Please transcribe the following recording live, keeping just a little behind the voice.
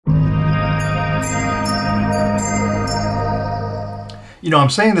You know,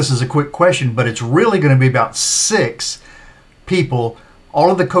 I'm saying this as a quick question, but it's really going to be about 6 people, all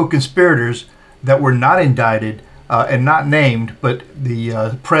of the co-conspirators that were not indicted and not named, but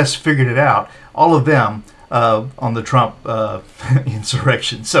the press figured it out, all of them on the Trump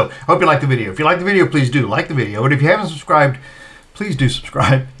insurrection. So I hope you like the video. If you like the video, please do like the video. And if you haven't subscribed, please do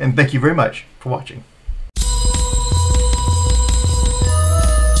subscribe. And thank you very much for watching.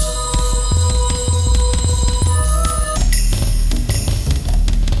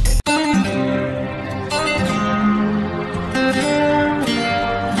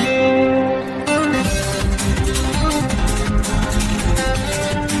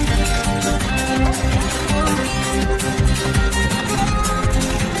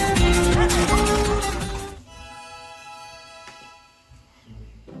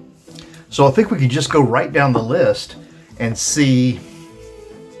 So I think we can just go right down the list and see,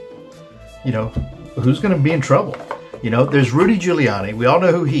 you know, who's going to be in trouble. You know, there's Rudy Giuliani. We all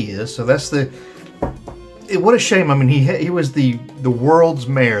know who he is. So that's what a shame. I mean, he was the world's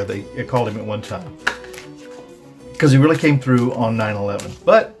mayor, they called him at one time, because he really came through on 9/11.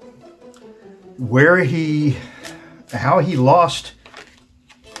 But how he lost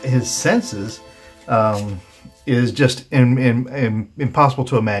his senses is just impossible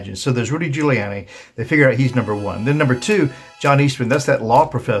to imagine. So there's Rudy Giuliani. They figure out he's number 1. Then number 2, John Eastman. That's that law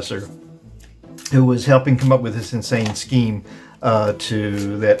professor who was helping come up with this insane scheme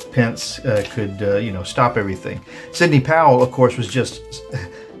that Pence could, you know, stop everything. Sidney Powell, of course, was just...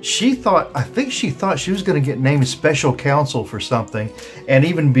 I think she thought she was going to get named special counsel for something, and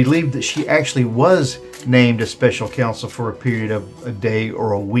even believed that she actually was named as special counsel for a period of a day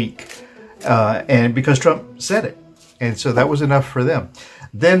or a week. And because Trump said it. And so that was enough for them.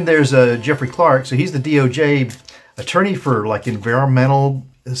 Then there's Jeffrey Clark. So he's the DOJ attorney for like environmental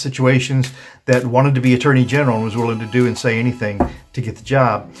situations, that wanted to be attorney general and was willing to do and say anything to get the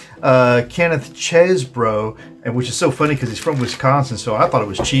job. Kenneth Chesebro, and which is so funny because he's from Wisconsin, so I thought it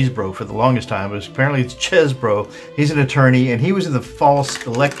was Cheesebro for the longest time, but apparently it's Chesebro. He's an attorney, and he was in the false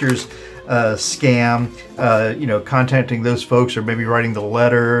electors scam, you know, contacting those folks, or maybe writing the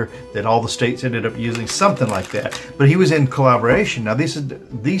letter that all the states ended up using, something like that. But he was in collaboration. Now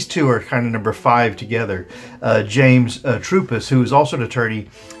these two are kind of number 5 together. James Trupus, who is also an attorney,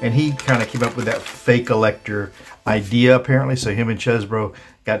 and he kind of came up with that fake elector idea apparently. So him and Chesebro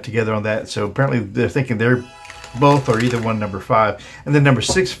got together on that. So apparently they're thinking they're both or either one number 5. And then number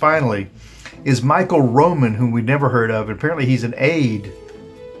 6 finally is Michael Roman, whom we never heard of. Apparently he's an aide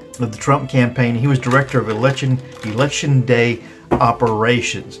of the Trump campaign. He was director of election day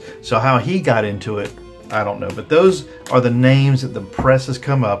operations. So how he got into it, I don't know. But those are the names that the press has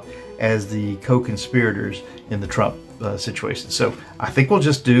come up as the co-conspirators in the Trump situation. So I think we'll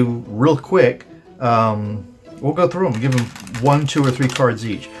just do real quick. We'll go through them, give them 1, 2, or 3 cards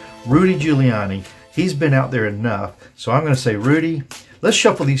each. Rudy Giuliani, he's been out there enough. So I'm going to say Rudy. Let's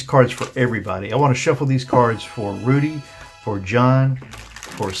shuffle these cards for everybody. I want to shuffle these cards for Rudy, for John,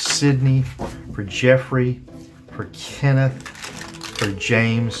 for Sidney, for Jeffrey, for Kenneth, for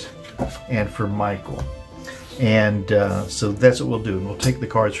James, and for Michael. And so that's what we'll do. And we'll take the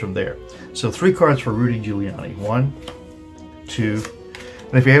cards from there. So 3 cards for Rudy Giuliani. 1, 2,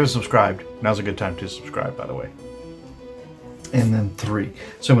 and if you haven't subscribed, now's a good time to subscribe, by the way. And then 3.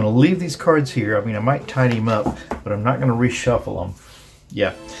 So I'm going to leave these cards here. I mean, I might tidy them up, but I'm not going to reshuffle them.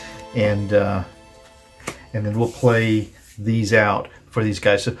 Yeah. And then we'll play these out for these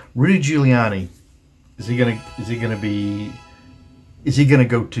guys. So Rudy Giuliani, is he gonna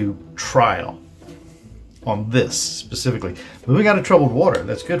go to trial on this specifically? Moving out of troubled water,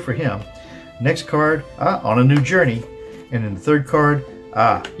 that's good for him. Next card, on a new journey. And then the 3rd card,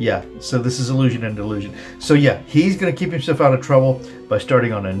 yeah, so this is illusion and delusion. So yeah, he's gonna keep himself out of trouble by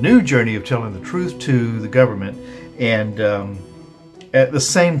starting on a new journey of telling the truth to the government, and at the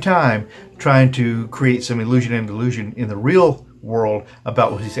same time trying to create some illusion and delusion in the real world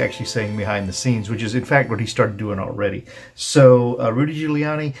about what he's actually saying behind the scenes, which is in fact what he started doing already. So Rudy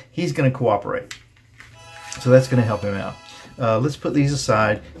Giuliani, he's going to cooperate. So that's going to help him out. Let's put these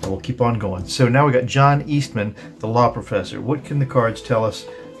aside and we'll keep on going. So now we got John Eastman, the law professor. What can the cards tell us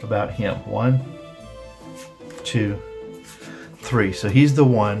about him? 1, 2, 3. So he's the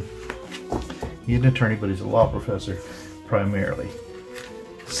one. He's an attorney, but he's a law professor primarily.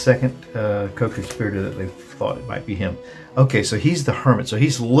 Second co-conspirator that they thought it might be him. Okay, so he's the hermit. So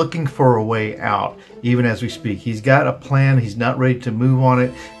he's looking for a way out even as we speak. He's got a plan. He's not ready to move on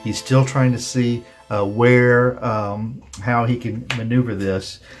it. He's still trying to see how he can maneuver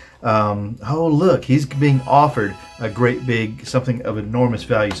this. Oh, look, he's being offered a great big something of enormous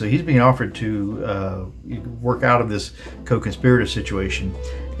value. So he's being offered to work out of this co-conspirator situation,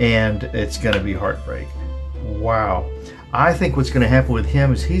 and it's going to be heartbreak. Wow. I think what's going to happen with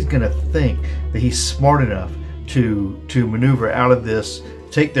him is he's going to think that he's smart enough to maneuver out of this,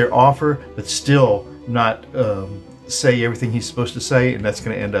 take their offer, but still not say everything he's supposed to say, and that's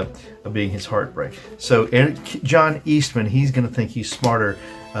going to end up being his heartbreak. So John Eastman, he's going to think he's smarter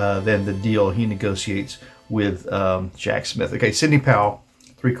than the deal he negotiates with Jack Smith. Okay, Sidney Powell,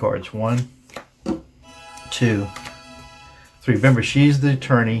 3 cards. 1, 2, 3. Remember, she's the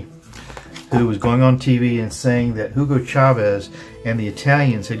attorney who was going on TV and saying that Hugo Chavez and the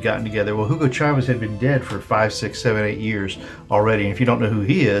Italians had gotten together. Well, Hugo Chavez had been dead for 5, 6, 7, 8 years already. And if you don't know who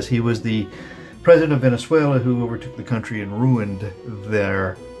he is, he was the president of Venezuela who overtook the country and ruined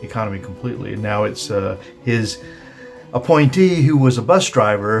their economy completely. And now it's his appointee, who was a bus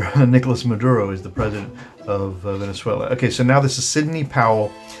driver, Nicolas Maduro, is the president of Venezuela. Okay, so now this is Sidney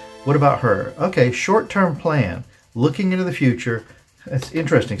Powell. What about her? Okay, short-term plan, looking into the future. That's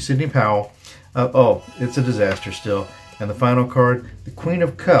interesting. Sidney Powell. Oh, it's a disaster still. And the final card, the Queen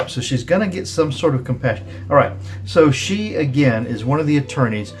of Cups. So she's going to get some sort of compassion. All right. So she, again, is one of the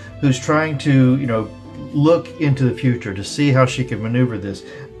attorneys who's trying to, look into the future to see how she can maneuver this.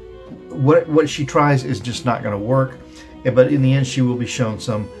 What she tries is just not going to work. But in the end, she will be shown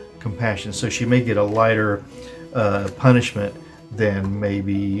some compassion. So she may get a lighter punishment than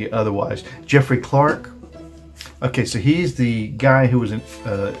maybe otherwise. Jeffrey Clark. Okay, so he's the guy who was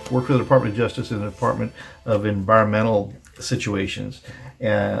worked for the Department of Justice in the Department of Environmental Situations,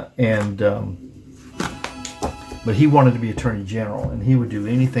 but he wanted to be Attorney General, and he would do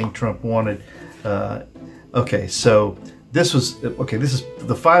anything Trump wanted. Okay, so this is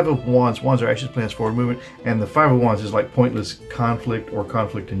the Five of Wands. Wands are actions, plans, forward movement, and the Five of Wands is like pointless conflict or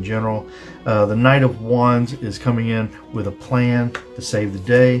conflict in general. The Knight of Wands is coming in with a plan to save the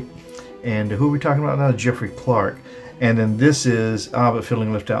day. And who are we talking about now? Jeffrey Clark. And then this is, but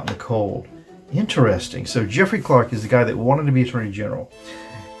feeling left out in the cold. Interesting. So Jeffrey Clark is the guy that wanted to be Attorney General.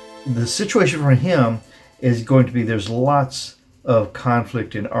 The situation for him is going to be there's lots of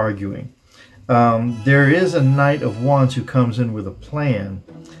conflict and arguing. There is a Knight of Wands who comes in with a plan,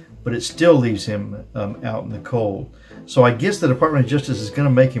 but it still leaves him out in the cold. So I guess the Department of Justice is going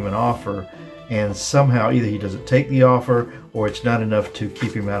to make him an offer, and somehow either he doesn't take the offer or it's not enough to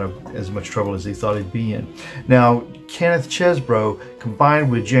keep him out of as much trouble as he thought he'd be in. Now, Kenneth Chesbrough combined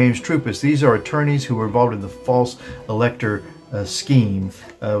with James Trupis, these are attorneys who were involved in the false elector scheme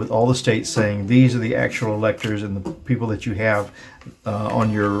with all the states saying these are the actual electors and the people that you have on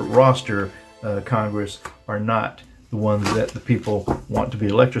your roster, Congress, are not the ones that the people want to be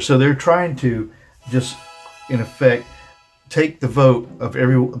electors. So they're trying to just, in effect, take the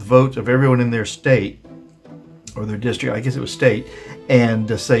votes of everyone in their state or their district, I guess it was state,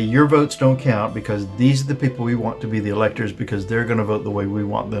 and say your votes don't count because these are the people we want to be the electors because they're going to vote the way we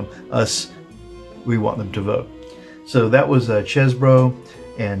want them, we want them to vote. So that was Chesbrough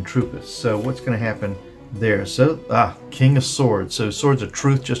and Trupis. So what's going to happen there? So, King of Swords. So swords of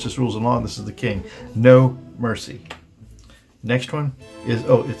truth, justice, rules, and law. And this is the king. No mercy. Next one is,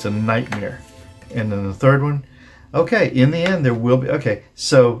 it's a nightmare. And then the third one, okay, in the end, there will be, okay,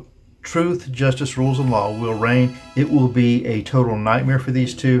 so truth, justice, rules, and law will reign. It will be a total nightmare for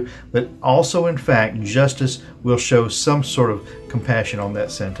these two, but also, in fact, justice will show some sort of compassion on that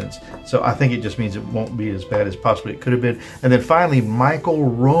sentence. So I think it just means it won't be as bad as possibly it could have been. And then finally, Michael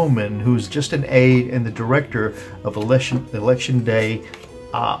Roman, who's just an aide and the director of Election Day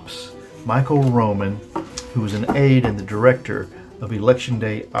Ops. Michael Roman, who's an aide and the director of Election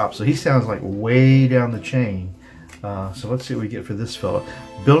Day Ops. So he sounds like way down the chain. So let's see what we get for this fellow.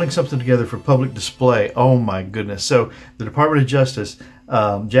 Building something together for public display. Oh my goodness. So the Department of Justice,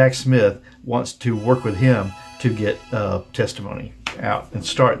 Jack Smith, wants to work with him to get testimony out and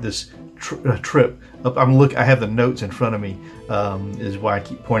start this trip up. I have the notes in front of me, is why I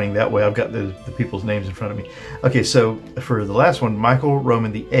keep pointing that way. I've got the people's names in front of me. Okay, so for the last one, Michael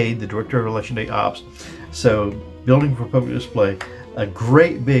Roman, the aide, the director of Election Day Ops. So building for public display, a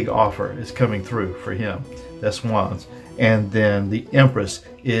great big offer is coming through for him. That's Wands. And then the Empress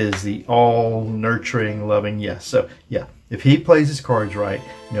is the all nurturing, loving, yes. So yeah, if he plays his cards right,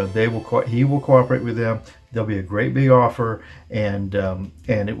 he will cooperate with them. There'll be a great big offer, and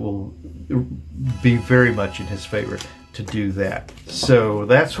it will be very much in his favor to do that. So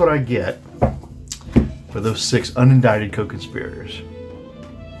that's what I get for those 6 unindicted co-conspirators.